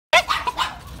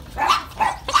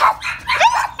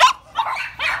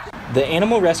The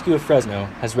Animal Rescue of Fresno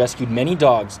has rescued many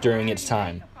dogs during its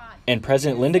time, and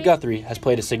President Linda Guthrie has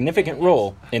played a significant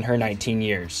role in her 19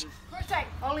 years. Of course, I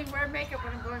only wear makeup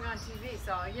when I'm going on TV,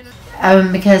 so you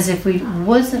know. Because if we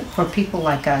wasn't for people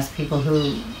like us, people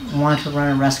who want to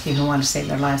run a rescue, who want to save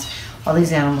their lives, all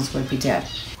these animals would be dead.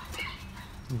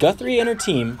 Guthrie and her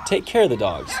team take care of the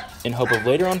dogs in hope of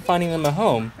later on finding them a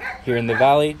home here in the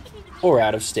valley or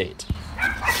out of state.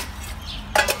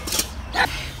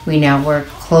 We now work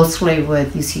closely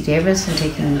with UC Davis and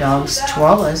taking dogs,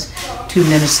 chihuahuas, to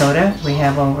Minnesota. We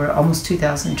have over almost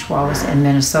 2,000 chihuahuas in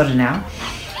Minnesota now.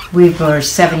 For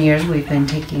 7 years we've been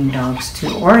taking dogs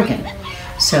to Oregon.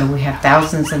 So we have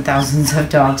thousands and thousands of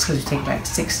dogs, because we take like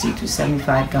 60 to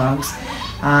 75 dogs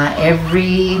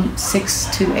every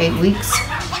 6 to 8 weeks.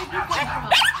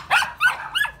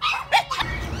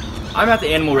 I'm at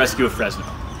the Animal Rescue of Fresno,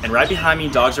 and right behind me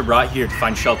dogs are brought here to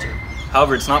find shelter.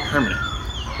 However, it's not permanent.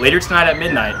 Later tonight at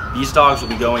midnight, these dogs will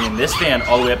be going in this van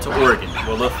all the way up to Oregon,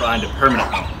 where they'll find a permanent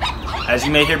home. As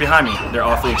you may hear behind me, they're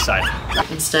awfully excited.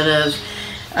 Instead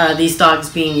of these dogs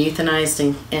being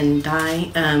euthanized and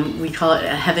die, we call it a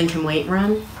heaven can wait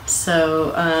run.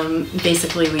 So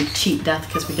basically we cheat death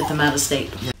because we get them out of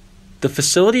state. The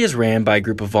facility is ran by a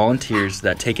group of volunteers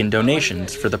that take in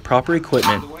donations for the proper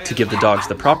equipment to give the dogs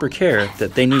the proper care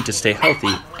that they need to stay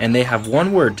healthy, and they have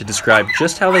one word to describe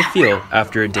just how they feel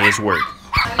after a day's work.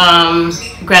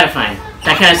 Gratifying.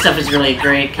 That kind of stuff is really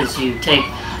great, because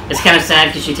it's kind of sad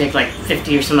because you take like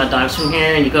 50 or some odd dogs from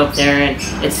here and you go up there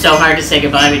and it's so hard to say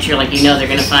goodbye, but you're like, you know they're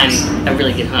going to find a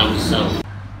really good home. So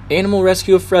Animal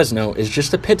Rescue of Fresno is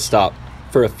just a pit stop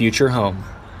for a future home.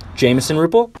 Jameson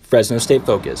Ruppel, Fresno State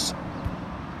Focus.